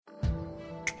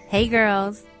Hey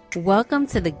girls, welcome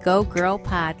to the Go Girl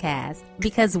podcast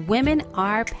because women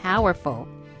are powerful.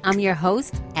 I'm your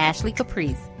host, Ashley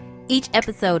Caprice. Each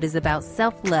episode is about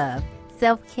self-love,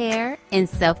 self-care, and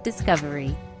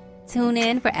self-discovery. Tune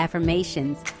in for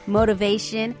affirmations,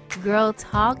 motivation, girl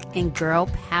talk, and girl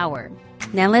power.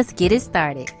 Now let's get it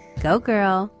started. Go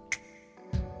girl.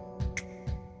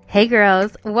 Hey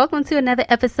girls, welcome to another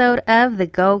episode of the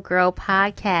Go Girl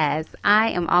podcast. I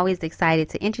am always excited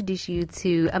to introduce you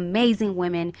to amazing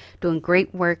women doing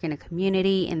great work in a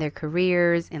community, in their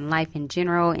careers, in life in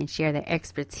general, and share their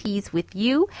expertise with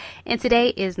you. And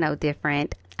today is no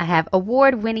different. I have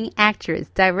award-winning actress,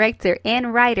 director,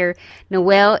 and writer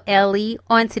Noelle Ellie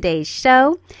on today's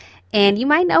show. And you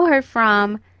might know her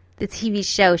from the TV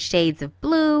show Shades of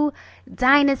Blue,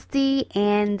 Dynasty,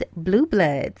 and Blue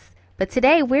Bloods. But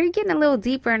today we're getting a little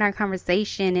deeper in our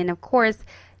conversation. And of course,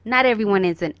 not everyone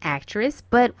is an actress,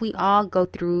 but we all go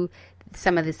through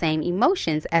some of the same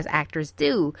emotions as actors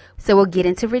do. So we'll get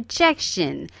into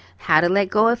rejection, how to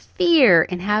let go of fear,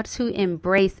 and how to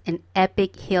embrace an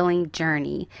epic healing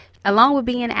journey. Along with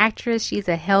being an actress, she's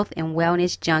a health and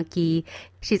wellness junkie.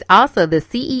 She's also the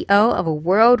CEO of a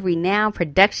world-renowned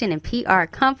production and PR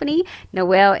company,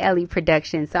 Noelle Ellie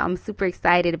Productions. So I'm super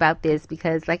excited about this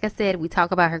because, like I said, we talk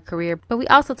about her career, but we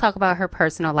also talk about her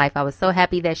personal life. I was so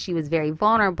happy that she was very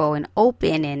vulnerable and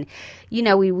open, and you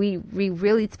know, we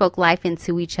really spoke life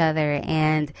into each other,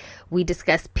 and we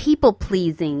discussed people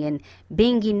pleasing and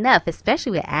being enough,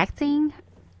 especially with acting,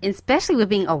 especially with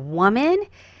being a woman.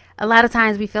 A lot of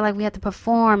times we feel like we have to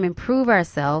perform and prove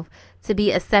ourselves to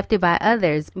be accepted by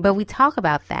others, but we talk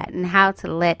about that and how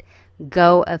to let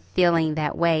go of feeling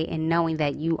that way and knowing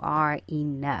that you are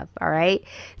enough. All right.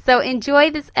 So enjoy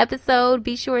this episode.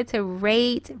 Be sure to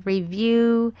rate,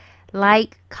 review,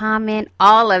 like, comment,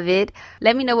 all of it.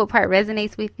 Let me know what part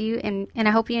resonates with you. And I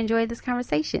hope you enjoyed this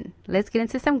conversation. Let's get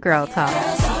into some girl talk.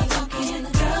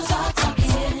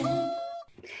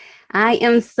 I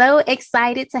am so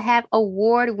excited to have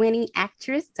award-winning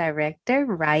actress, director,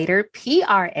 writer,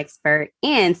 PR expert,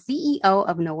 and CEO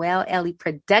of Noelle Ellie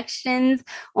Productions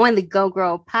on the Go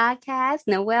Girl podcast.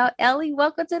 Noelle Ellie,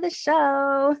 welcome to the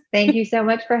show. Thank you so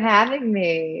much for having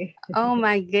me. Oh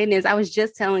my goodness. I was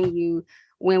just telling you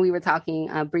when we were talking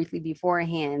briefly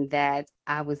beforehand that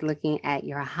I was looking at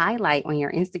your highlight on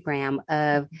your Instagram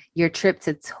of your trip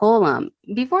to Tulum.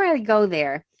 Before I go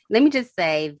there, let me just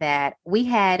say that we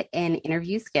had an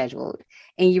interview scheduled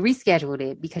and you rescheduled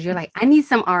it because you're like, I need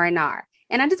some R&R.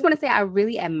 And I just want to say I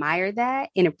really admire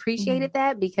that and appreciated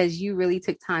that because you really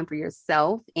took time for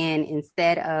yourself. And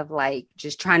instead of like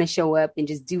just trying to show up and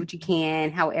just do what you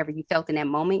can, however you felt in that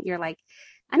moment, you're like,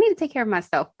 I need to take care of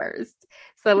myself first.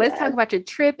 So let's talk about your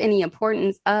trip and the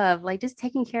importance of like just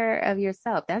taking care of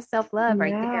yourself. That's self-love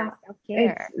right there.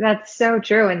 Self-care. That's so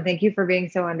true. And thank you for being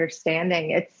so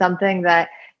understanding. It's something that,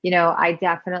 you know, I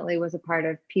definitely was a part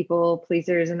of People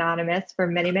Pleasers Anonymous for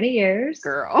many, many years.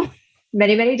 Girl.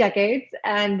 Many, many decades.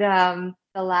 And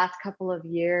the last couple of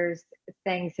years,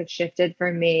 things have shifted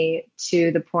for me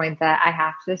to the point that I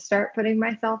have to start putting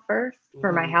myself first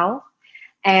for my health.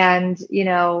 And, you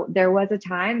know, there was a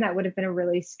time that would have been a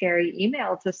really scary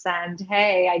email to send,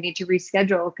 hey, I need to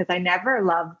reschedule, because I never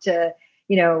loved to,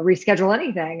 you know, reschedule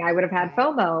anything. I would have had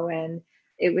FOMO, and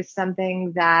it was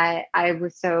something that I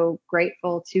was so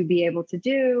grateful to be able to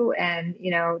do. And,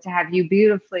 you know, to have you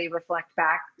beautifully reflect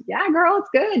back, yeah, girl, it's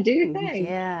good. Do your thing.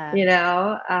 Yeah. You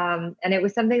know, and it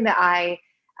was something that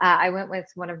I went with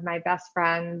one of my best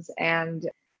friends, and a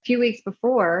few weeks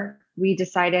before we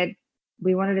decided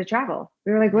we wanted to travel.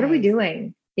 We were like, what are we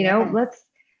doing? You know,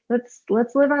 let's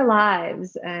live our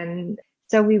lives. And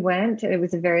so we went. It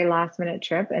was a very last minute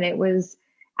trip, and it was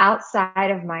outside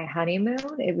of my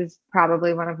honeymoon. It was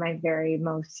probably one of my very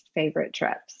most favorite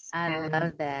trips. I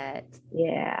love that.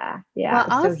 Yeah. Well,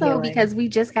 also because we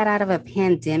just got out of a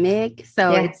pandemic.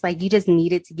 So it's like you just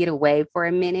needed to get away for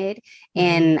a minute.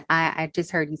 And I just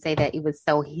heard you say that it was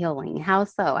so healing. How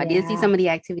so? I did see some of the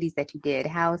activities that you did.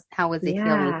 How was it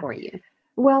healing for you?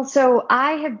 Well, so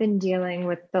I have been dealing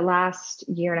with the last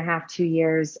year and a half, 2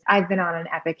 years. I've been on an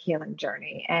epic healing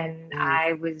journey, and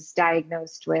I was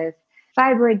diagnosed with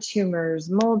fibroid tumors,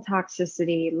 mold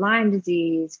toxicity, Lyme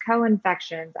disease,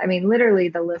 co-infections. I mean, literally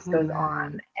the list goes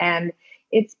on. And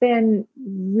it's been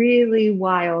really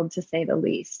wild, to say the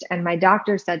least. And my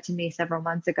doctor said to me several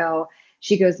months ago,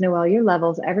 she goes, Noelle, your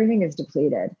levels, everything is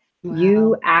depleted. Wow.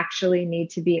 You actually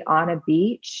need to be on a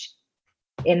beach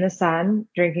in the sun,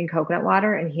 drinking coconut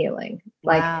water and healing.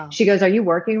 Like, she goes, are you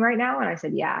working right now? And I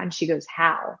said, yeah. And she goes,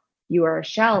 how? You are a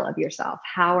shell of yourself.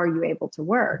 How are you able to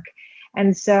work?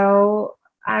 And so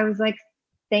I was like,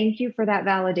 thank you for that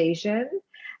validation.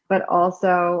 but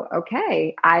also,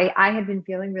 okay, I had been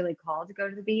feeling really called to go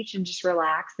to the beach and just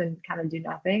relax and kind of do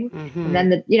nothing. And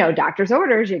then doctor's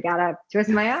orders, you gotta twist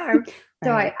my arm.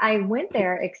 So Right. I went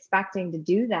there expecting to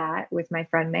do that with my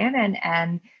friend Manon,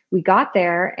 and we got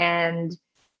there and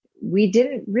we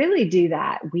didn't really do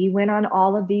that. We went on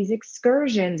all of these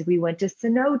excursions. We went to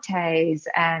cenotes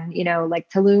and, like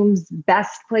Tulum's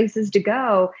best places to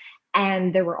go.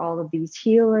 And there were all of these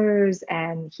healers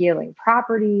and healing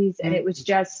properties. And it was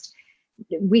just,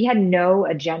 we had no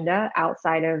agenda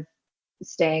outside of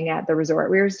staying at the resort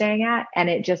we were staying at. And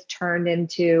it just turned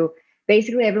into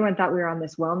basically everyone thought we were on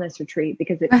this wellness retreat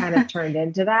because it kind of turned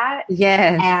into that.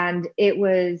 Yes. And it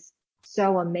was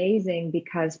so amazing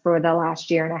because for the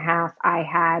last year and a half, I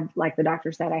had, like the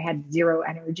doctor said, I had zero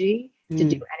energy to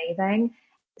do anything.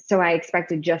 So I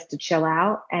expected just to chill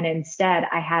out. And instead,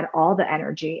 I had all the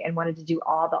energy and wanted to do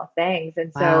all the things.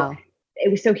 And so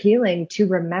it was so healing to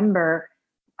remember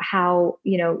how,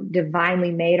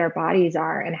 divinely made our bodies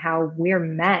are and how we're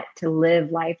meant to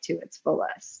live life to its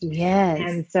fullest. Yes.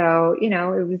 And so,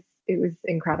 it was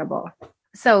incredible.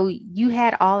 So you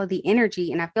had all of the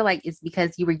energy, and I feel like it's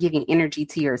because you were giving energy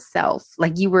to yourself,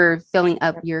 like you were filling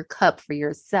up your cup for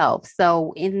yourself.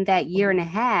 So in that year and a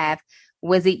half,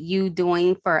 was it you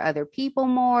doing for other people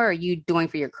more? Or you doing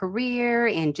for your career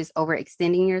and just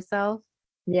overextending yourself?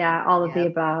 Yeah, all of the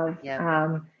above. Yep.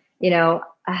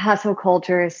 A hustle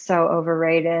culture is so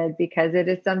overrated because it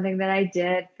is something that I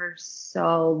did for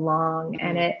so long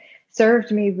and it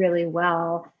served me really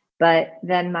well. But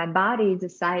then my body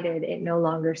decided it no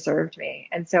longer served me.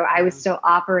 And so I was still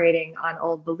operating on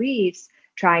old beliefs,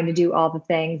 trying to do all the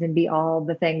things and be all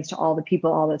the things to all the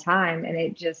people all the time. And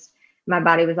it just, my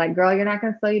body was like, girl, you're not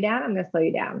going to slow you down. I'm going to slow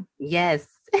you down. Yes.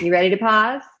 You ready to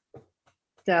pause?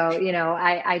 So,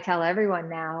 I tell everyone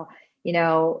now,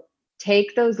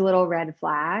 take those little red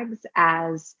flags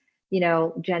as,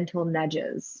 gentle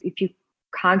nudges. If you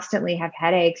constantly have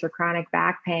headaches or chronic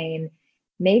back pain,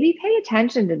 maybe pay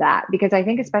attention to that because I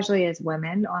think especially as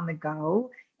women on the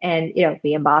go and,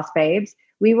 being boss babes,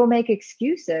 we will make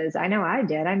excuses. I know I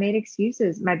did. I made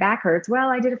excuses. My back hurts. Well,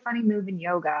 I did a funny move in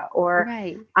yoga or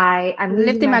I'm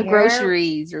lifting my hair.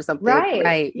 Groceries or something.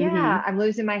 Right. Yeah. I'm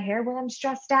losing my hair. Well, I'm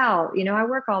stressed out. I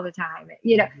work all the time.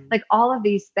 Like all of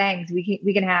these things we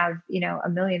can have, a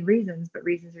million reasons, but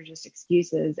reasons are just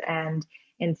excuses. And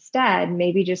instead,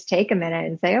 maybe just take a minute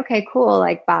and say, okay, cool.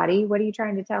 Like body, what are you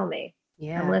trying to tell me?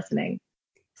 Yeah. I'm listening.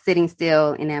 Sitting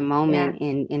still in that moment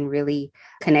and really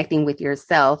connecting with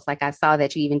yourself. Like I saw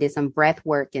that you even did some breath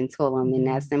work in Tulum and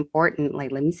that's important.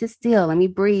 Like, let me sit still, let me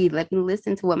breathe, let me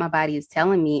listen to what my body is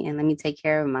telling me and let me take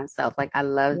care of myself. Like I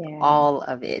loved all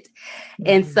of it.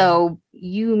 And so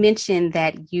you mentioned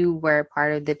that you were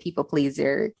part of the people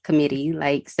pleaser committee,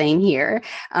 like same here.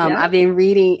 I've been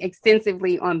reading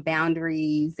extensively on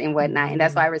boundaries and whatnot. And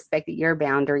that's why I respected your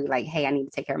boundary. Like, hey, I need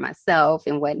to take care of myself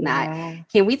and whatnot.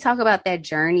 Can we talk about that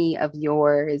journey of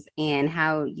yours and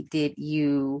how did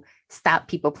you stop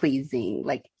people pleasing?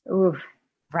 Like,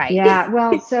 right. Yeah.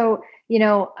 Well, so,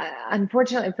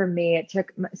 unfortunately for me, it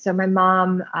took, so my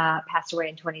mom passed away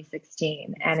in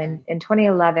 2016 and in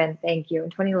 2011, thank you. In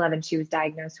 2011, she was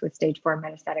diagnosed with stage 4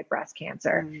 metastatic breast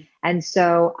cancer. And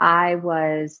so I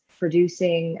was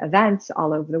producing events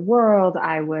all over the world.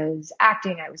 I was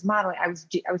acting, I was modeling, I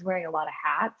was wearing a lot of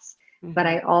hats. But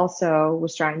I also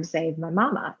was trying to save my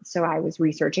mama. So I was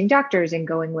researching doctors and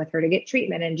going with her to get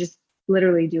treatment and just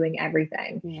literally doing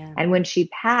everything. Yeah. And when she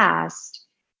passed,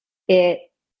 it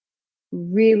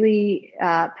really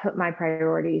put my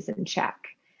priorities in check.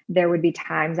 There would be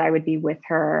times I would be with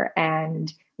her.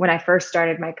 And when I first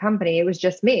started my company, it was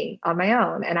just me on my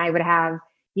own. And I would have,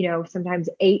 sometimes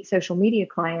 8 social media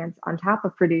clients on top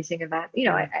of producing events.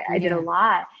 I did a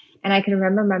lot. And I can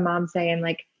remember my mom saying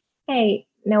like, hey,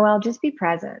 Noelle, just be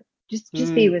present. Just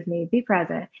be with me, be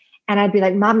present. And I'd be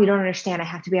like, Mom, you don't understand. I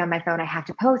have to be on my phone. I have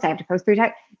to post 3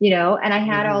 times, and I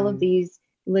had all of these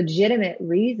legitimate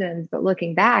reasons, but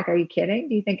looking back, are you kidding?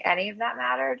 Do you think any of that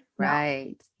mattered?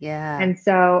 Right. No. Yeah. And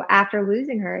so after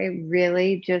losing her, it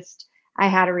really just, I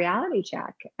had a reality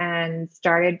check and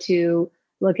started to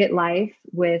look at life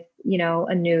with,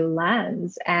 a new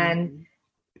lens. And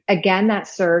again, that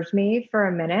served me for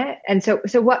a minute. And so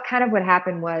what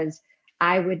happened was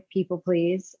I would people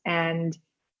please and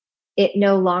it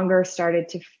no longer started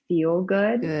to feel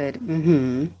good.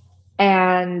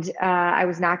 And I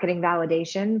was not getting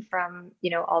validation from,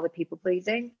 all the people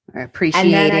pleasing. I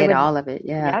appreciated all of it.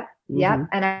 Yeah. Yep.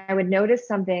 And I would notice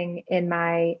something in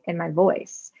my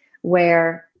voice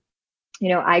where,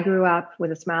 I grew up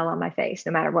with a smile on my face,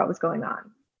 no matter what was going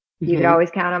on. You could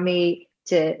always count on me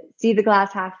to see the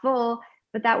glass half full,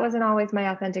 but that wasn't always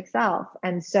my authentic self.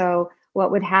 And so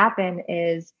what would happen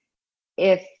is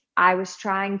if I was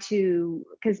trying to,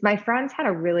 because my friends had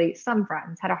some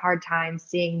friends had a hard time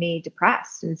seeing me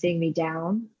depressed and seeing me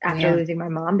down after Yeah. losing my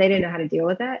mom. They didn't know how to deal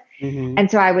with it. Mm-hmm.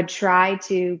 And so I would try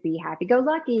to be happy go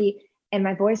lucky, and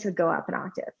my voice would go up an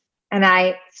octave. And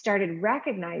I started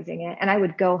recognizing it, and I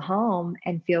would go home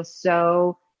and feel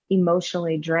so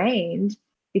emotionally drained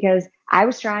because I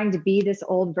was trying to be this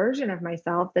old version of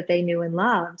myself that they knew and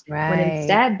loved, when Right.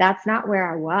 instead that's not where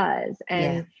I was. Yeah.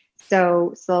 And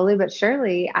so slowly but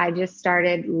surely, I just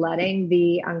started letting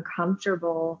the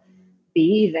uncomfortable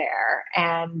be there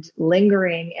and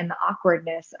lingering in the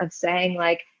awkwardness of saying,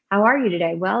 like, how are you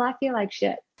today? Well, I feel like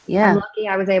shit. I'm Yeah. lucky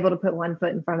I was able to put one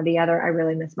foot in front of the other. I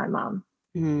really miss my mom.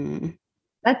 Mm.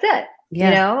 That's it,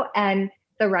 Yeah. and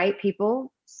the right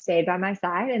people stayed by my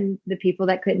side, and the people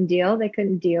that couldn't deal, they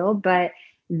couldn't deal. But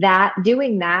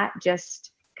doing that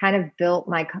just kind of built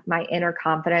my inner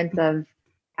confidence of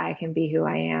I can be who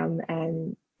I am,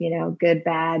 and good,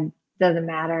 bad, doesn't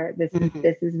matter. This is Mm-hmm.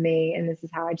 this is me, and this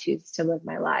is how I choose to live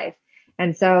my life.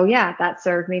 And so yeah, that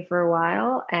served me for a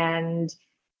while. And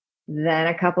then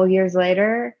a couple years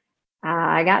later,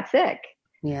 I got sick.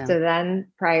 Yeah. So then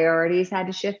priorities had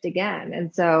to shift again.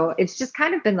 And so it's just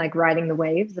kind of been like riding the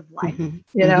waves of life, Mm-hmm.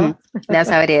 you Mm-hmm. know? That's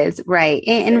how it is. Right.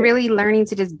 And Right. really learning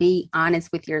to just be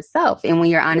honest with yourself. And when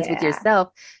you're honest with Yeah.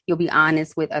 yourself, you'll be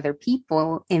honest with other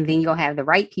people. And then you'll have the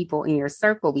right people in your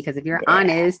circle. Because if you're Yeah.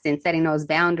 honest and setting those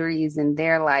boundaries and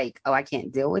they're like, oh, I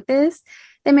can't deal with this,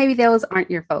 then maybe those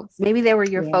aren't your folks. Maybe they were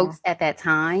your Yeah. folks at that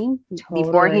time Totally.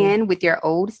 beforehand with your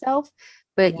old self,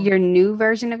 but Yeah. your new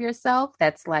version of yourself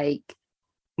that's like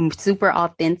super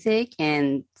authentic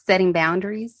and setting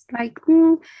boundaries, like,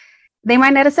 they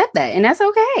might not accept that. And that's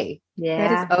okay.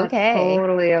 That is Yeah. That's okay.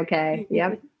 totally okay.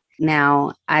 Yep.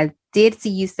 Now, I did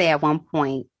see you say at one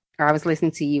point, or I was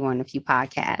listening to you on a few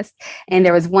podcasts, and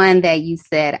there Mhm. was one that you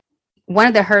said one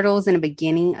of the hurdles in the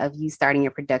beginning of you starting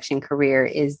your production career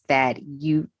is that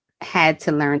you had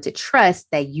to learn to trust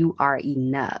that you are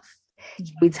enough.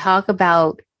 We Mhm. talk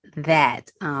about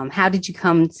that. How did you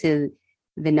come to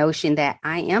the notion that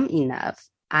I am enough?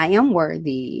 I am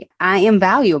worthy. I am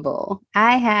valuable.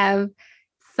 I have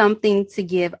something to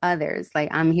give others. Like,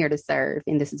 I'm here to serve,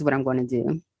 and this is what I'm going to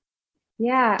do.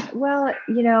 Yeah. Well,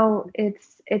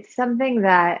 it's something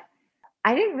that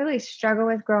I didn't really struggle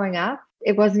with growing up.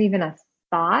 It wasn't even a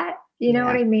thought, you know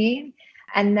what Yeah. I mean?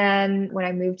 And then when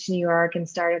I moved to New York and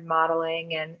started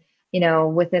modeling, and,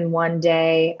 within one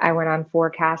day, I went on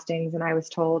 4 castings and I was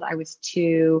told I was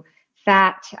too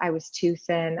fat, I was too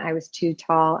thin, I was too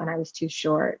tall, and I was too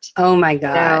short. Oh my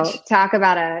gosh. Talk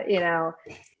about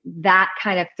that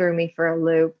kind of threw me for a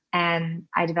loop, and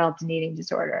I developed an eating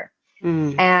disorder.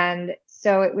 Mm, And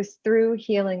so it was through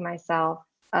healing myself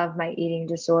of my eating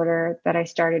disorder that I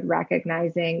started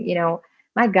recognizing,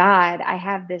 my God, I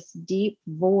have this deep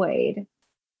void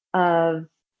of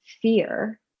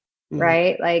fear, mm,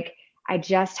 right? Like I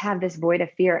just have this void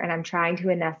of fear, and I'm trying to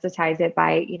anesthetize it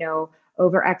by,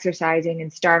 over exercising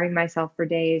and starving myself for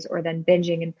days, or then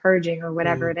binging and purging, or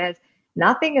whatever mm, it is.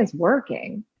 Nothing is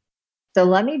working. So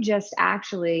let me just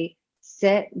actually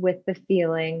sit with the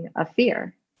feeling of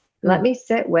fear. Let mm, me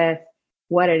sit with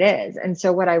what it is. And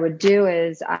so what I would do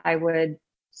is I would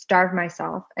starve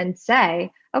myself and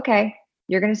say, okay,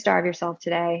 you're going to starve yourself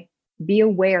today. Be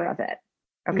aware of it.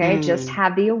 Okay. Just mm.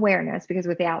 have the awareness, because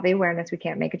without the awareness, we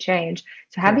can't make a change.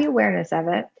 So have the Correct. awareness of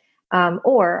it.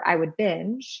 Or I would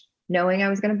binge, knowing I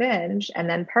was going to binge, and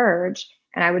then purge.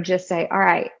 And I would just say, all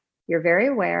right, you're very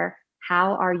aware.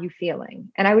 How are you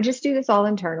feeling? And I would just do this all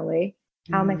internally.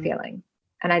 How am I Mm, feeling?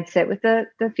 And I'd sit with the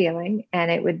feeling,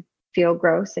 and it would feel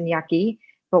gross and yucky.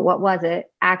 But what was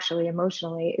it? Actually,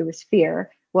 emotionally, it was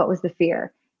fear. What was the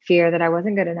fear? Fear that I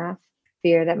wasn't good enough,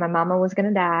 fear that my mama was going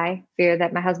to die, fear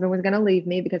that my husband was going to leave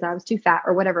me because I was too fat,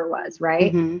 or whatever it was,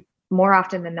 right? mm-hmm. More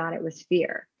often than not, it was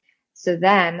fear. So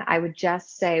then I would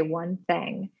just say one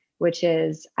thing, which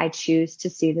is, I choose to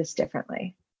see this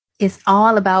differently. It's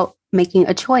all about making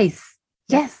a choice.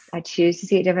 Yep. Yes. I choose to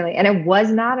see it differently. And it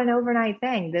was not an overnight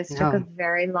thing. This took a No.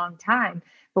 very long time.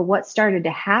 But what started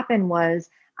to happen was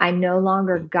I no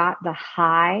longer got the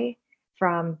high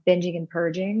from binging and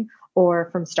purging, or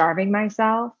from starving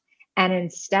myself. And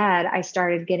instead, I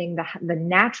started getting the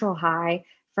natural high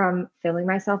from filling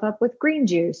myself up with green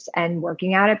juice and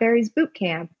working out at Barry's boot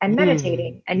camp and Mm,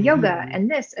 meditating and yoga mm, and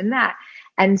this and that.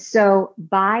 And so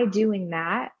by doing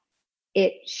that,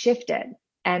 it shifted.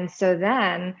 And so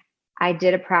then I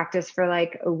did a practice for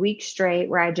like a week straight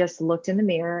where I just looked in the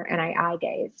mirror and I eye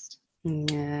gazed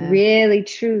yeah. really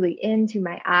truly into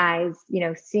my eyes,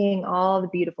 seeing all the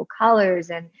beautiful colors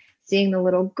and seeing the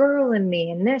little girl in me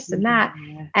and this and that.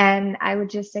 Yeah. And I would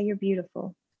just say, you're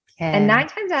beautiful. And Yeah. 9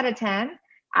 times out of 10,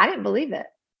 I didn't believe it.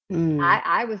 Mm.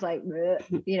 I was like,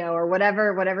 or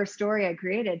whatever story I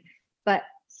created. But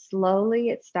slowly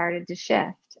it started to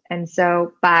shift. And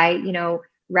so by,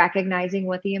 recognizing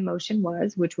what the emotion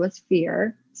was, which was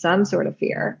fear, some sort of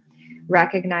fear,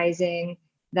 recognizing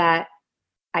that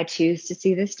I choose to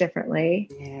see this differently,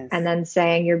 Yes. and then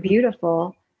saying, you're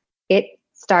beautiful, it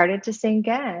started to sink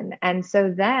in. And so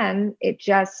then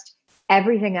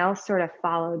everything else sort of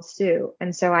followed suit.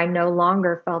 And so I no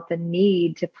longer felt the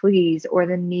need to please or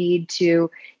the need to,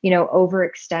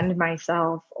 overextend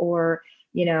myself or,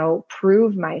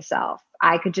 prove myself.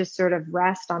 I could just sort of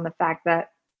rest on the fact that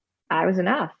I was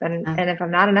enough. And if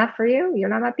I'm not enough for you, you're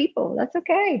not my people. That's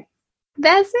okay.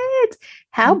 That's it.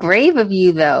 How brave of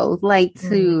you, though, like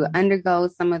to Mm. undergo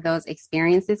some of those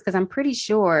experiences. Because I'm pretty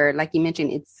sure, like you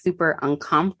mentioned, it's super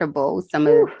uncomfortable. Some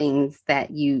of the things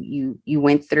that you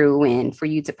went through, and for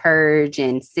you to purge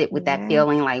and sit with that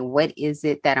feeling, like, what is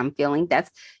it that I'm feeling?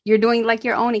 You're doing like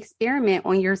your own experiment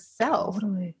on yourself.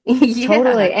 Totally. Yeah.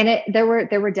 Totally. And there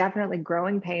were definitely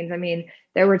growing pains. I mean,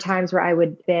 there were times where I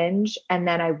would binge and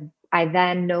then I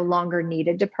then no longer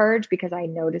needed to purge because I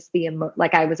noticed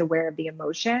like I was aware of the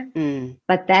emotion,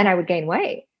 but then I would gain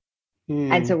weight.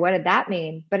 And so what did that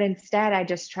mean? But instead I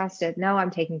just trusted, no,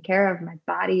 I'm taken care of. My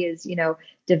body is,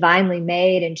 divinely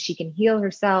made and she can heal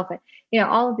herself. And,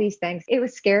 all of these things. It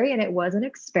was scary and it was an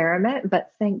experiment,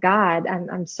 but thank God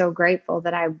I'm so grateful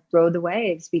that I rode the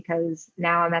waves because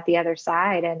now I'm at the other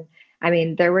side. And I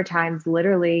mean, there were times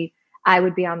literally I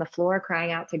would be on the floor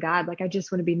crying out to God, like, I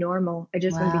just want to be normal. I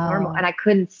just want to be normal. And I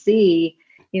couldn't see,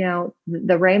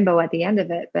 the rainbow at the end of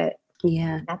it, but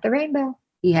not the rainbow.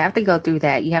 You have to go through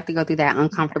that. You have to go through that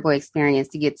uncomfortable experience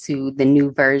to get to the new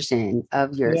version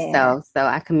of yourself. So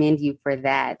I commend you for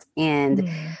that. And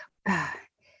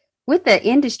with the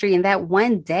industry and that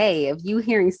one day of you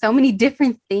hearing so many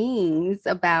different things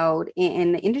about,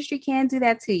 and the industry can do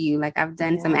that to you. Like I've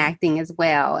done some acting as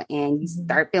well, and you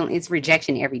start feeling it's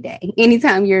rejection every day.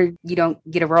 Anytime you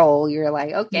don't get a role, you're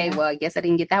like, okay, well, I guess I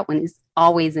didn't get that one. It's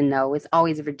always a no. It's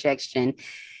always a rejection.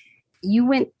 You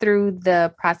went through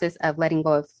the process of letting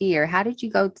go of fear. How did you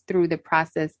go through the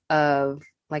process of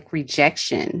like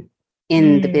rejection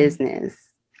in the business?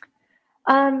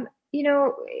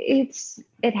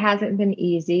 It hasn't been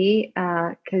easy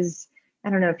because I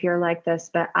don't know if you're like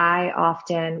this, but I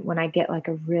often, when I get like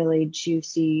a really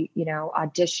juicy,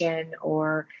 audition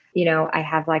or, I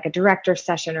have like a director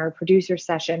session or a producer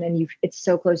session and it's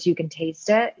so close you can taste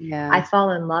it. Yeah. I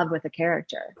fall in love with a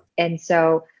character. And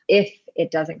so if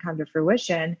it doesn't come to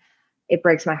fruition, it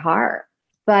breaks my heart.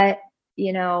 But,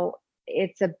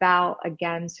 it's about,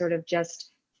 again, sort of just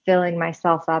filling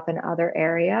myself up in other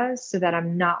areas so that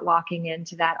I'm not walking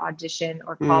into that audition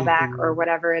or callback or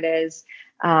whatever it is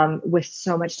with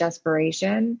so much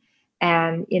desperation.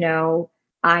 And,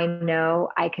 I know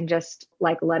I can just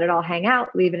like let it all hang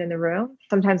out, leave it in the room.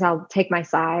 Sometimes I'll take my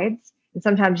sides. And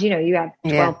sometimes, you have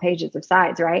 12 pages of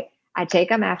sides, right? I take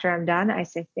them after I'm done. I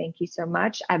say, thank you so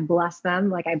much. I bless them.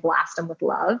 Like I blast them with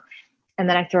love. And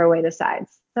then I throw away the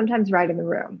sides, sometimes right in the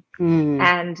room.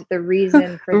 And the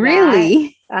reason for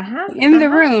really? In the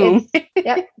room.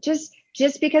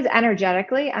 Just because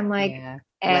energetically I'm like, and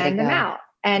I'm out.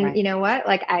 And you know what?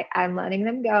 Like I'm letting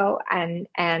them go. And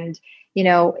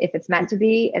if it's meant to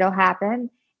be, it'll happen.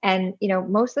 And,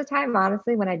 most of the time,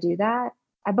 honestly, when I do that,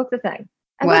 I book the thing.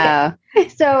 Wow.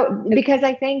 So, because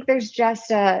I think there's just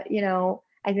I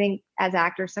think as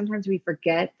actors, sometimes we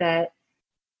forget that,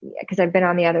 because I've been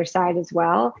on the other side as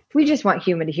well. We just want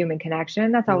human to human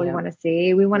connection. That's all we want to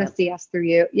see. We want to see us through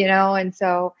you, and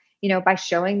so, by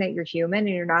showing that you're human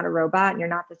and you're not a robot and you're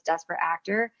not this desperate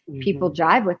actor, people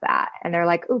jive with that. And they're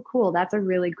like, oh, cool. That's a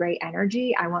really great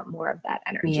energy. I want more of that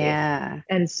energy. Yeah.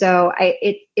 And so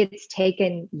it's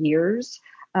taken years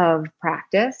of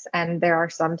practice. And there are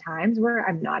some times where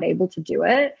I'm not able to do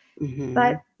it,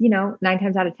 but 9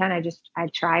 times out of 10, I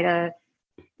try to,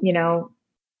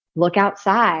 look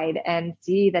outside and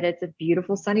see that it's a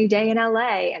beautiful sunny day in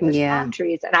LA and there's palm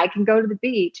trees and I can go to the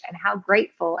beach, and how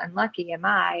grateful and lucky am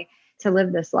I to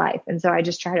live this life. And so I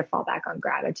just try to fall back on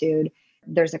gratitude.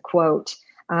 There's a quote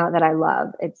that I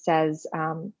love. It says,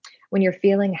 when you're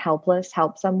feeling helpless,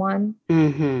 help someone.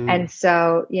 And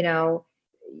so,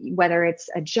 whether it's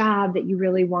a job that you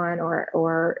really want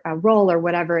or a role or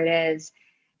whatever it is,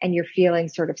 and you're feeling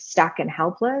sort of stuck and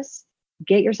helpless,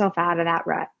 get yourself out of that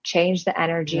rut, change the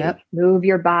energy, move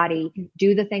your body,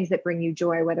 do the things that bring you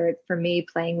joy, whether it's for me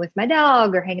playing with my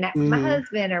dog or hanging out with my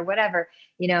husband or whatever,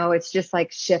 it's just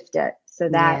like shift it so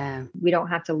that we don't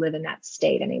have to live in that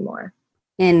state anymore.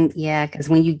 And yeah, because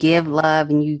when you give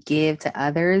love and you give to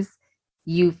others,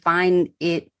 you find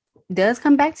it does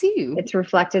come back to you. It's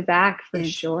reflected back for It's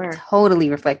sure. totally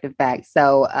reflective back.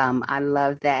 So I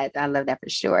love that. I love that for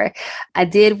sure. I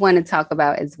did want to talk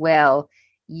about as well.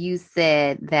 You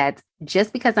said that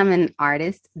just because I'm an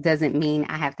artist doesn't mean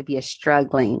I have to be a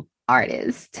struggling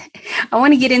artist. I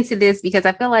want to get into this because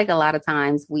I feel like a lot of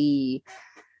times we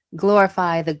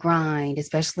glorify the grind,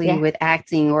 especially Yeah. with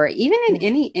acting or even in Yeah.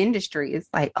 any industry. It's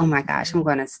like, oh my gosh, I'm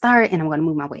going to start and I'm going to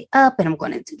move my way up and I'm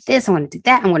going to do this. I'm going to do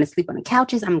that. I'm going to sleep on the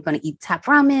couches. I'm going to eat top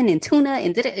ramen and tuna.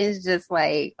 And it's just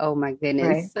like, oh my Right.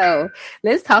 goodness. So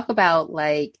let's talk about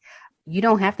like, you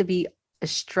don't have to be a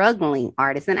struggling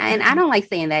artist. And I don't like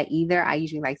saying that either. I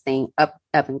usually like saying up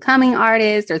and coming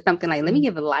artist or something like, let me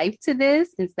give a life to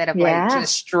this instead of like Yeah.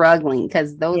 just struggling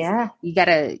because those Yeah. you got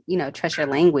to, trust your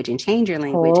language and change your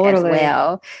language as Totally.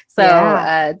 well. So,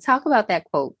 Yeah. talk about that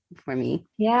quote for me.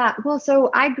 Yeah. Well,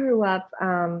 so I grew up,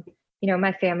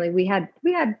 my family, we had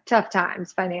tough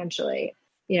times financially,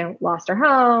 lost our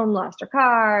home, lost our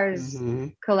cars, Mm-hmm.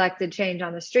 collected change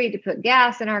on the street to put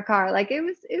gas in our car. Like it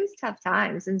was tough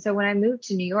times. And so when I moved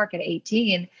to New York at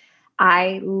 18,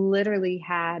 I literally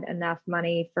had enough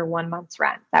money for 1 month's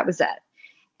rent. That was it.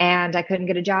 And I couldn't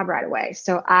get a job right away.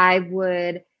 So I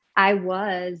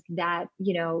was that,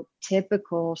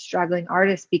 typical struggling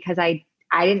artist because I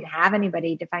didn't have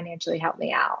anybody to financially help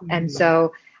me out. And Mm-hmm.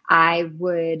 so I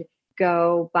would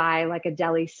go buy like a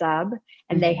deli sub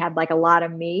and they Mm-hmm. had like a lot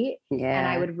of meat and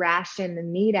I Yeah. would ration the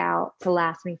meat out to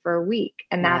last me for a week.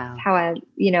 And that's Wow.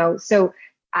 how so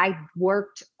I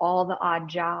worked all the odd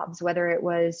jobs, whether it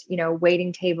was,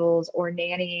 waiting tables or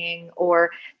nannying or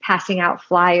passing out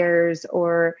flyers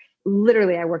or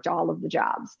literally I worked all of the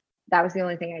jobs. That was the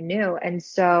only thing I knew. And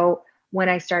so when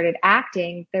I started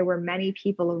acting, there were many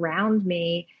people around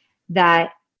me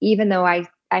that even though I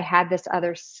had this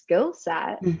other skill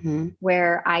set Mm-hmm.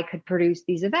 where I could produce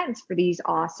these events for these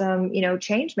awesome,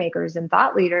 change makers and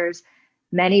thought leaders,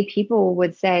 many people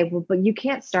would say, well, but you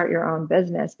can't start your own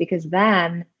business because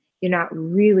then you're not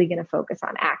really going to focus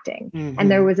on acting.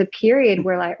 And there Mm-hmm. was a period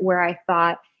where I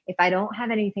thought, if I don't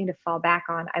have anything to fall back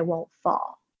on, I won't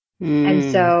fall. And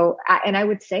Mm. so, and I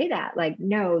would say that like,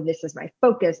 no, this is my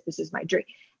focus. This is my dream.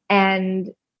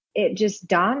 And it just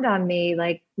dawned on me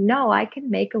like, no, I can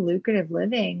make a lucrative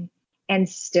living and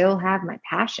still have my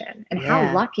passion. And how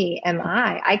Yeah. lucky am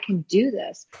I? I can do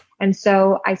this. And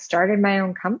so I started my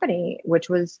own company, which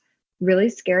was really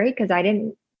scary because I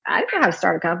didn't know how to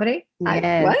start a company. What?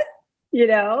 Yes. You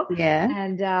know? Yeah.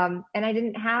 And I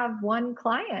didn't have one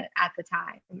client at the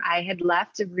time. I had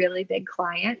left a really big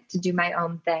client to do my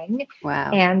own thing,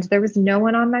 Wow. and there was no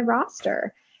one on my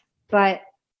roster, but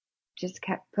just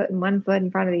kept putting one foot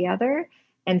in front of the other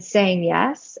and saying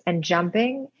yes and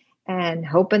jumping and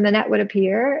hoping the net would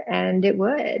appear, and it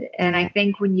would. And I Yeah.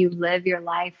 think when you live your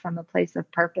life from a place of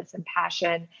purpose and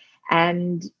passion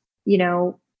and, you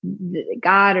know,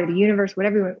 God or the universe,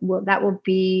 whatever, that will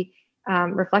be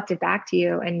reflected back to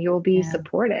you and you'll be Yeah.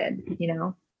 supported.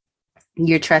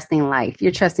 You're trusting life.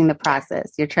 You're trusting the Yeah.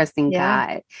 process. You're trusting Yeah.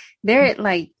 God. There,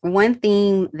 like one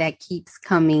thing that keeps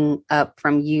coming up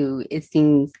from you, it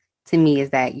seems to me,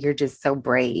 is that you're just so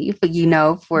brave,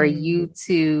 for you Mm.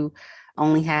 to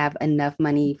only have enough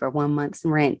money for 1 month's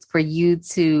rent, for you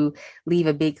to leave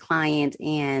a big client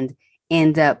and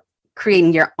end up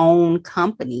creating your own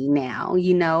company now,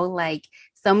 like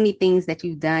so many things that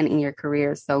you've done in your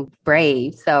career. So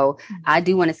brave. So I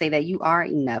do want to say that you are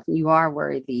enough, you are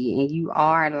worthy, and you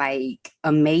are like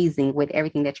amazing with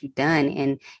everything that you've done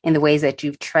and in the ways that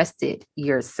you've trusted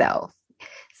yourself.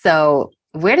 So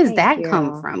where does Thank that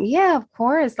come you. from? Yeah, of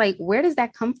course. Like, where does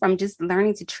that come from? Just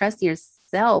learning to trust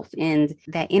yourself and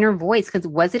that inner voice. Because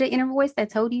was it an inner voice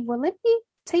that told you, well, let me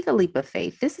take a leap of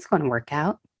faith? This is going to work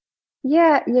out.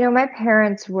 Yeah, my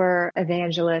parents were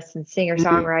evangelists and Mm,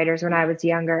 singer-songwriters when I was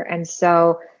younger. And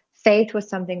so faith was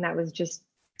something that was just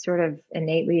sort of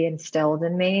innately instilled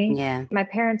in me. yeah. My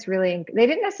parents they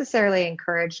didn't necessarily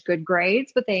encourage good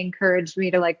grades, but they encouraged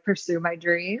me to like pursue my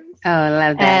dreams. Oh, I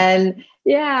love that. And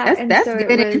yeah, That's and that's so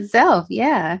good it in was itself.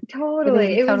 Yeah. For them to totally,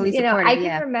 be it was, totally I supportive. can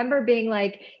Yeah. remember being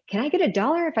like, can I get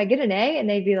 $1 if I get an A? And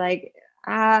they'd be like,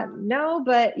 no,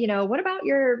 but what about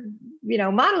your,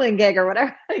 modeling gig or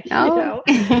whatever, you Oh. know?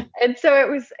 And so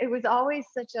it was always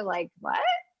such a like, what,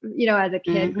 as a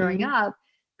kid growing Hmm. up,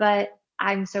 but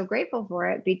I'm so grateful for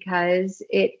it because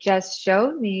it just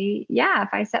showed me, yeah, if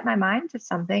I set my mind to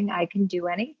something, I can do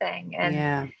anything.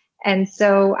 Yeah. And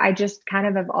so I just kind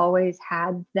of have always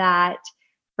had that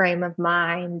frame of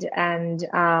mind. And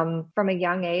from a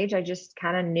young age, I just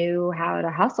kind of knew how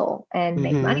to hustle and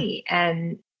make Hmm. money.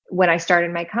 And when I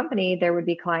started my company, there would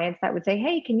be clients that would say,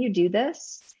 "Hey, can you do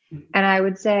this?" And I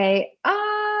would say,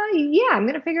 yeah, I'm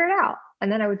going to figure it out.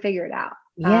 And then I would figure it out.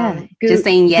 Yeah. Just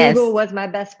saying yes. Google was my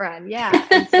best friend. Yeah.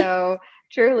 And so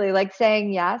truly like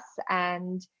saying yes.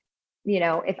 And,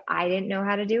 if I didn't know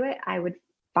how to do it, I would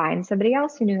find somebody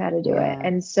else who knew how to do it. Yeah.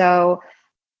 And so,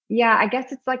 yeah, I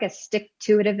guess it's like a stick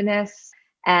to itiveness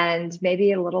and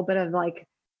maybe a little bit of like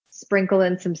sprinkle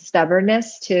in some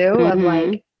stubbornness too, of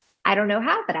like, I don't know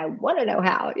how, but I want to know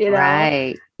how,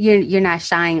 Right. You're not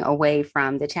shying away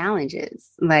from the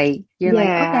challenges. Like you're like,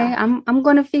 okay, Yeah. I'm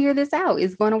going to figure this out.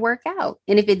 It's going to work out.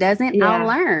 And if it doesn't, I'll Yeah.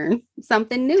 learn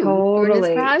something new during this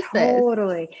Totally, process.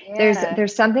 totally. Yeah.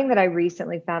 There's something that I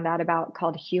recently found out about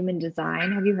called human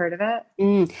design. Have you heard of it?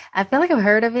 I feel like I've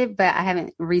heard of it, but I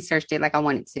haven't researched it like I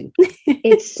wanted to.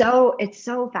 It's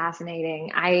so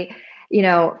fascinating.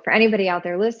 For anybody out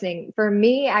there listening, for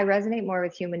me, I resonate more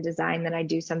with human design than I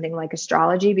do something like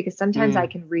astrology because sometimes I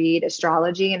Mm, can read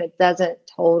astrology and it doesn't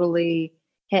totally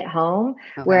hit home.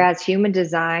 okay. Whereas human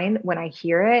design, when I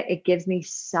hear it, it gives me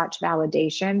such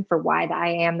validation for why I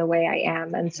am the way I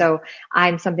am. And so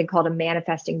I'm something called a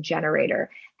manifesting generator.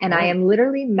 And I Oh. am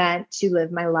literally meant to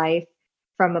live my life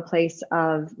from a place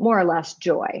of more or less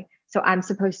joy. So I'm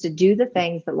supposed to do the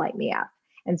things that light me up.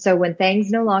 And so when things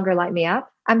no longer light me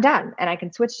up, I'm done and I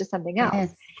can switch to something else.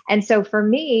 Yes. And so for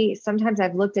me, sometimes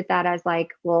I've looked at that as like,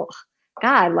 well,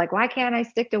 God, like, why can't I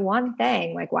stick to one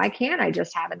thing? Like, why can't I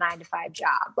just have a 9 to 5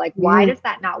 job? Like, why Mm, does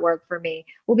that not work for me?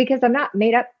 Well, because I'm not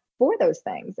made up for those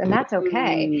things, and that's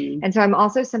okay. mm, And so I'm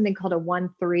also something called a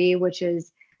 1-3, which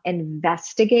is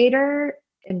investigator.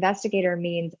 Investigator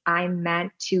means I'm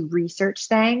meant to research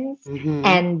things mhm.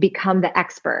 and become the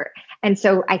expert. And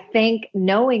so I think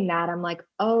knowing that, I'm like,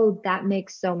 oh, that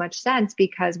makes so much sense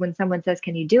because when someone says,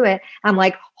 can you do it? I'm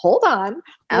like, hold on, let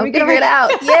I'll me get figure my it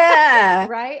out. Yeah.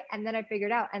 right. And then I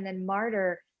figured out. And then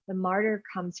the martyr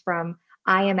comes from,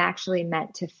 I am actually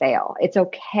meant to fail. It's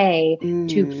okay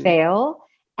to Mm, fail.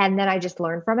 And then I just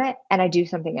learn from it and I do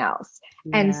something else.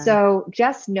 And yeah. so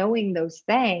just knowing those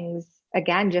things,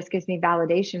 again, just gives me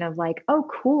validation of like, oh,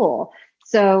 cool.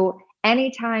 So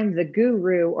anytime the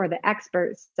guru or the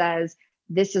expert says,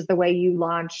 this is the way you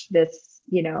launch this,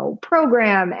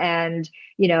 program and,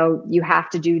 you have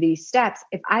to do these steps.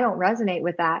 If I don't resonate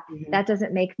with that, Mhm. that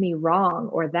doesn't make me wrong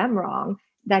or them wrong.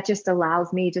 That just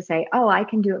allows me to say, oh, I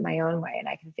can do it my own way and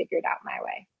I can figure it out my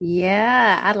way.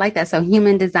 Yeah, I like that. So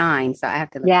human design. So I have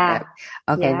to look it up.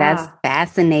 Yeah. Okay, that's Yeah.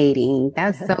 fascinating.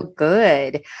 That's so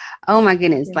good. Oh my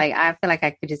goodness. Yeah. Like I feel like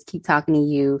I could just keep talking to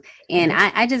you. And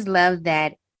I just love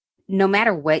that no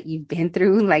matter what you've been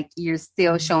through, like you're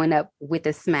still showing up with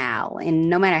a smile. And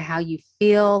no matter how you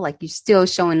feel, like you're still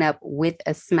showing up with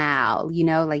a smile,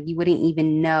 like you wouldn't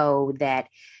even know that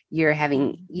you're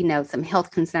having, some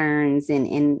health concerns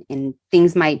and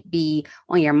things might be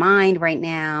on your mind right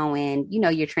now. And,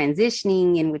 you're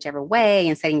transitioning in whichever way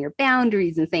and setting your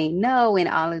boundaries and saying no and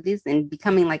all of this and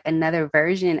becoming like another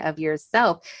version of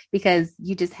yourself because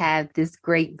you just have this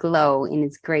great glow and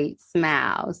this great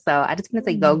smile. So I just want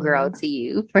to say go girl Mm. to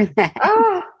you for that.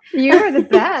 Oh, you are the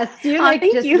best. You're Oh, like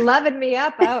thank just you. loving me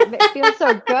up. Oh, it feels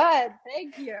so good.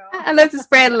 Thank you. I love to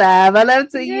spread love. I love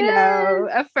to, Yes.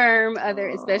 affirm other,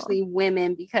 Oh, especially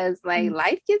women, because like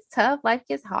life gets tough, life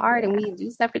gets hard, and yeah. we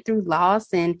do suffer through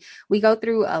loss and we go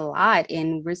through a lot,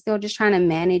 and we're still just trying to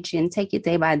manage and take it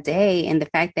day by day. And the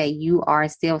fact that you are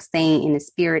still staying in the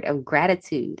spirit of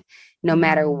gratitude, no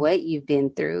matter Mm. what you've been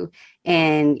through,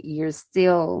 and you're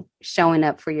still showing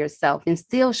up for yourself and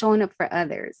still showing up for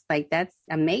others, like that's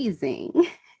amazing.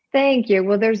 Thank you.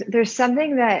 Well, there's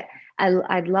something that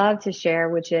I'd love to share,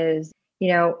 which is,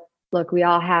 look, we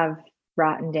all have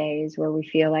rotten days where we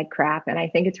feel like crap, and I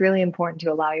think it's really important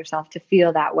to allow yourself to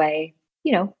feel that way,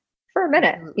 for a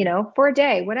minute, Absolutely. for a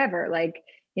day, whatever. Like,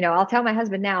 I'll tell my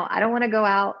husband now, I don't want to go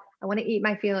out. I want to eat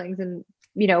my feelings and,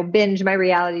 binge my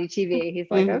reality TV.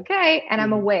 He's like, Mhm. okay. And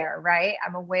I'm Mhm. aware, right?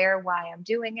 I'm aware why I'm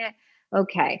doing it.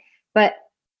 Okay. But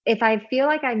if I feel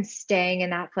like I'm staying in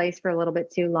that place for a little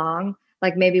bit too long,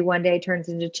 like maybe one day turns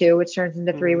into two, which turns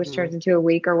into three, which Mhm. turns into a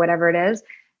week or whatever it is,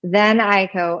 then I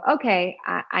go, okay,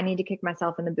 I need to kick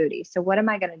myself in the booty. So what am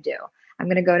I going to do? I'm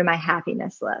going to go to my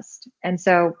happiness list. And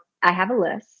so I have a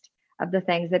list of the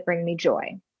things that bring me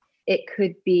joy. It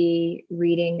could be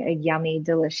reading a yummy,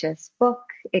 delicious book.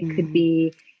 It could Mhm.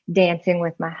 be dancing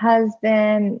with my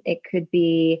husband. It could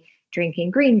be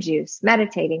drinking green juice,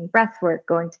 meditating, breath work,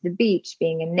 going to the beach,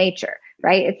 being in nature,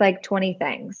 right? It's like 20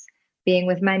 things. Being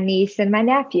with my niece and my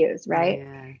nephews, right?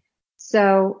 Yeah.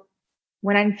 So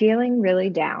when I'm feeling really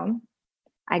down,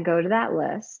 I go to that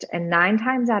list, and 9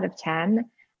 times out of 10,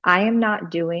 I am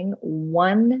not doing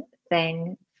one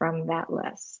thing from that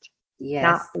list.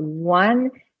 Not Yes.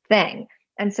 one thing.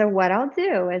 And so what I'll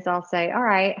do is I'll say, all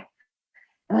right,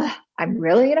 I'm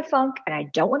really in a funk and I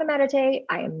don't want to meditate.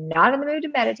 I am not in the mood to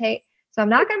meditate. So I'm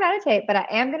not going to meditate, but I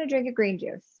am going to drink a green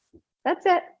juice. That's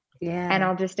it. And Yeah.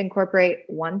 I'll just incorporate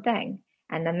one thing.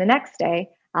 And then the next day,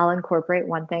 I'll incorporate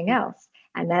one thing else.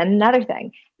 And then another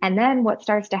thing. And then what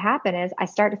starts to happen is I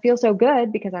start to feel so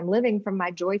good because I'm living from my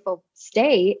joyful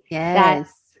state that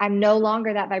Yes. I'm no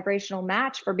longer that vibrational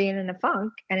match for being in a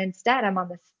funk. And instead, I'm on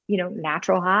this,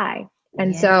 natural high.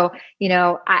 And Yeah. so,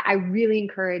 I really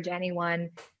encourage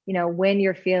anyone, when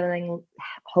you're feeling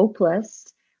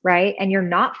hopeless, right? And you're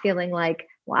not feeling like,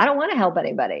 well, I don't want to help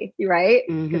anybody, right?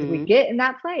 Because we Mm-hmm. get in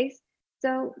that place.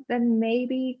 So then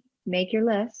maybe make your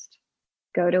list,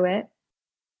 go to it,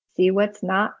 see what's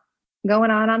not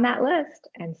going on that list,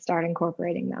 and start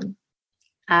incorporating them.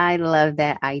 I love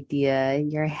that idea.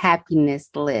 Your happiness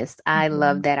list. I Mm-hmm.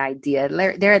 love that idea.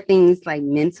 There are things like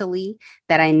mentally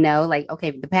that I know, like,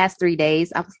 okay, the past 3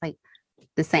 days, I was like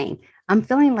the same. I'm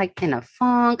feeling like in a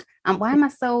funk. Why am I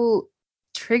so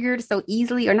triggered so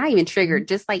easily, or not even triggered,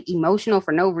 just like emotional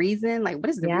for no reason? Like, what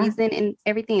is the Yeah. reason and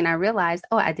everything? And I realized,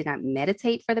 oh, I did not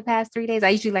meditate for the past 3 days. I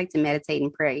usually like to meditate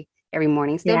and pray every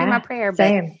morning, still do my Yeah. prayer, but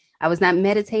Same. I was not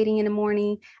meditating in the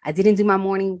morning. I didn't do my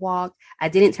morning walk. I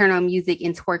didn't turn on music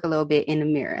and twerk a little bit in the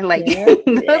mirror. Like Yeah. those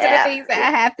are the Yeah. things that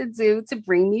I have to do to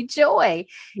bring me joy.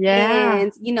 Yeah.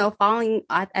 And,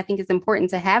 I think it's important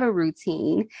to have a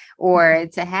routine or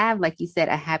to have, like you said,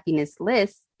 a happiness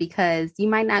list, because you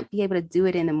might not be able to do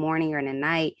it in the morning or in the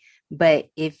night. But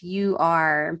if you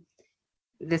are,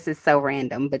 this is so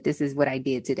random, but this is what I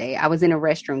did today. I was in a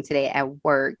restroom today at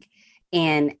work,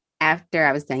 and after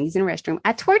I was done using the restroom,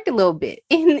 I twerked a little bit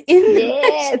in the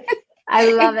Yes. restroom. I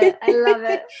love it. I love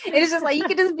it. It's just like you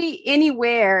could just be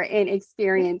anywhere and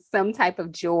experience some type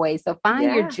of joy. So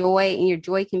find your Yeah. joy, and your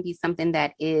joy can be something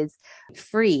that is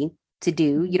free to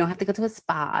do. You Mhm. don't have to go to a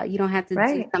spa. You don't have to do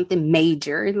Right. something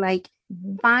major. Like,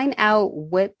 Mhm. find out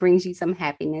what brings you some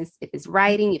happiness. If it's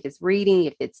writing, if it's reading,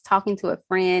 if it's talking to a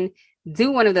friend,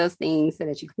 do one of those things so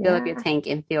that you fill up your Yeah. tank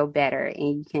and feel better,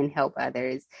 and you can help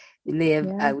others live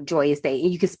Yeah. a joyous day.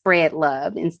 And you can spread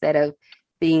love instead of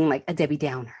being like a Debbie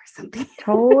Downer or something.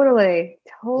 Totally.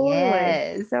 Totally.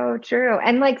 Yes. So true.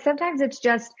 And like sometimes it's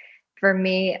just for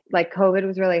me, like COVID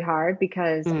was really hard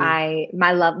because Mm.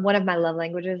 one of my love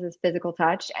languages is physical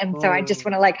touch. And so I just Oh.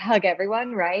 want to like hug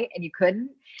everyone, right? And you couldn't.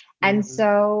 And Mhm.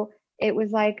 so it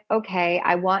was like, okay,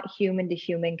 I want human to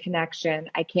human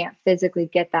connection. I can't physically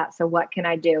get that. So what can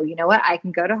I do? You know what? I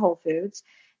can go to Whole Foods.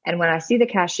 And when I see the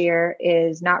cashier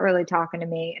is not really talking to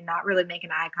me and not really making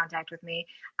eye contact with me,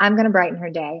 I'm going to brighten her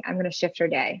day. I'm going to shift her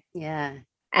day. Yeah.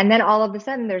 And then all of a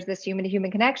sudden, there's this human to human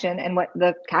connection. And what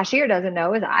the cashier doesn't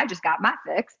know is I just got my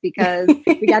fix because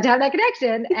we got to have that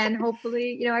connection. And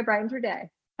hopefully, I brightened her day.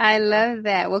 I So, love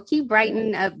that. Well, keep yeah.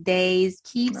 brightening up days,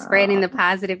 keep spreading the Oh.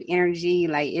 positive energy.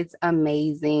 Like, it's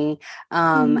amazing.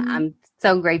 Mhm. I'm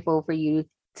so grateful for you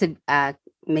to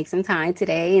make some time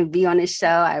today and be on this show.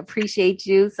 I appreciate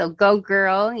you. So go,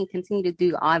 girl, and continue to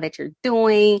do all that you're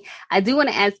doing. I do want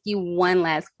to ask you one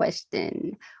last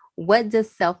question. What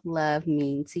does self-love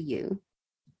mean to you?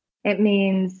 It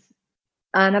means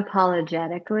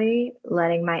unapologetically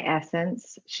letting my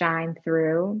essence shine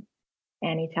through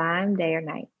anytime, day or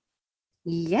night.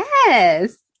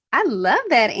 Yes, I love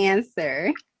that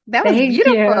answer. That was Thank you.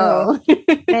 beautiful.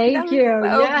 That Thank was you.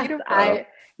 so Yes, beautiful.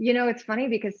 it's funny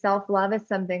because self-love is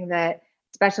something that,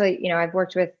 especially, I've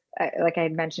worked with, like I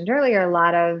had mentioned earlier, a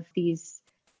lot of these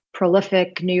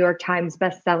prolific New York Times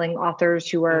best-selling authors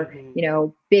who are,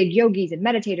 Mhm. big yogis and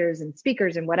meditators and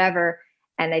speakers and whatever,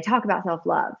 and they talk about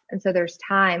self-love. And so there's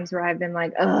times where I've been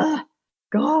like, oh,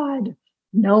 God,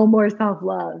 no more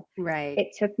self-love. Right.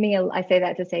 It took me, I say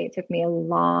that to say it took me a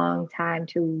long time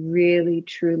to really,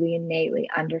 truly, innately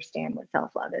understand what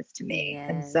self love is to me.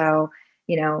 And Yes. so,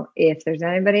 if there's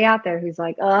anybody out there who's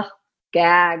like, oh,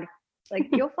 gag, like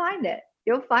you'll find it.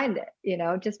 You'll find it.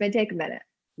 It just may take a minute.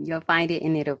 You'll find it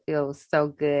and it'll feel so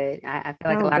good. I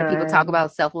feel like a So lot of people talk good.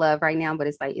 about self-love right now, but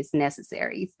it's like it's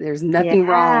necessary. There's nothing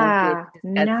wrong with Yeah.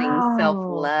 discussing No.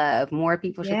 self-love. More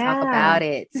people should talk Yeah. about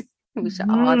it. We should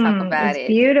all talk about It's it.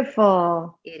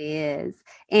 beautiful. It is.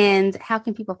 And how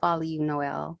can people follow you,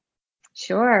 Noelle?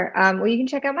 Sure. Well, you can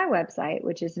check out my website,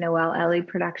 which is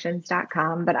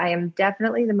noelleellieproductions.com, but I am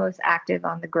definitely the most active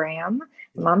on the gram.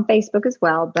 I'm on Facebook as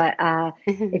well, but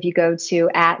if you go to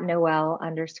at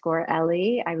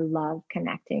Noelle_Ellie, I love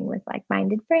connecting with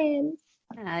like-minded friends.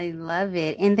 I love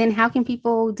it. And then how can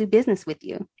people do business with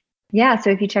you? Yeah, so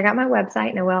if you check out my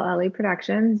website, Noelle Ellie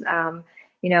Productions,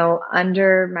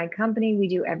 under my company, we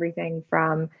do everything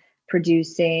from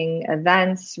producing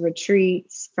events,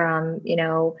 retreats from,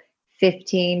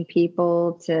 15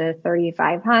 people to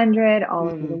 3,500 all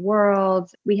over the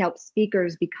world. We help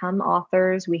speakers become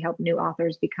authors. We help new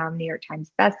authors become New York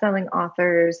Times bestselling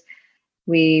authors.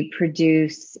 We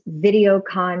produce video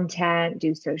content,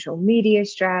 do social media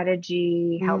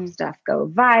strategy, help stuff go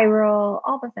viral,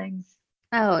 all the things.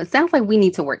 Oh, it sounds like we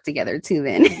need to work together too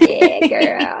then. Yeah,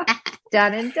 girl.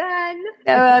 Done and done.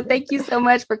 Thank you so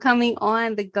much for coming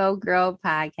on the Go Girl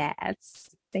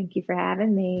podcast. Thank you for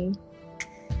having me.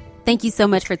 Thank you so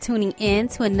much for tuning in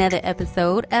to another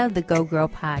episode of the Go Girl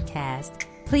podcast.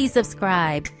 Please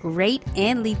subscribe, rate,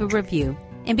 and leave a review.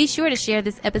 And be sure to share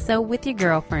this episode with your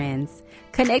girlfriends.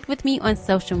 Connect with me on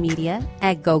social media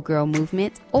at Go Girl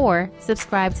Movement or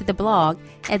subscribe to the blog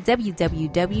at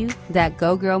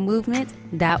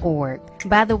www.gogirlmovement.org.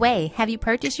 By the way, have you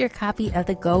purchased your copy of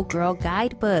the Go Girl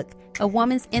Guidebook, a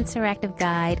woman's interactive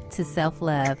guide to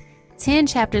self-love? 10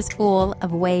 chapters full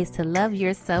of ways to love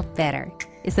yourself better.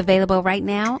 It's available right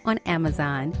now on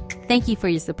Amazon. Thank you for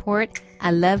your support.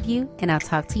 I love you, and I'll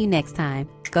talk to you next time.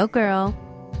 Go Girl.